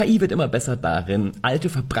KI wird immer besser darin, alte,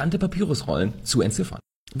 verbrannte Papyrusrollen zu entziffern.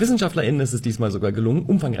 WissenschaftlerInnen ist es diesmal sogar gelungen,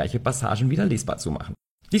 umfangreiche Passagen wieder lesbar zu machen.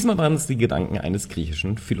 Diesmal waren es die Gedanken eines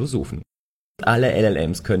griechischen Philosophen. Alle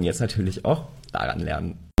LLMs können jetzt natürlich auch daran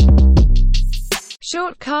lernen.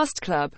 Shortcast Club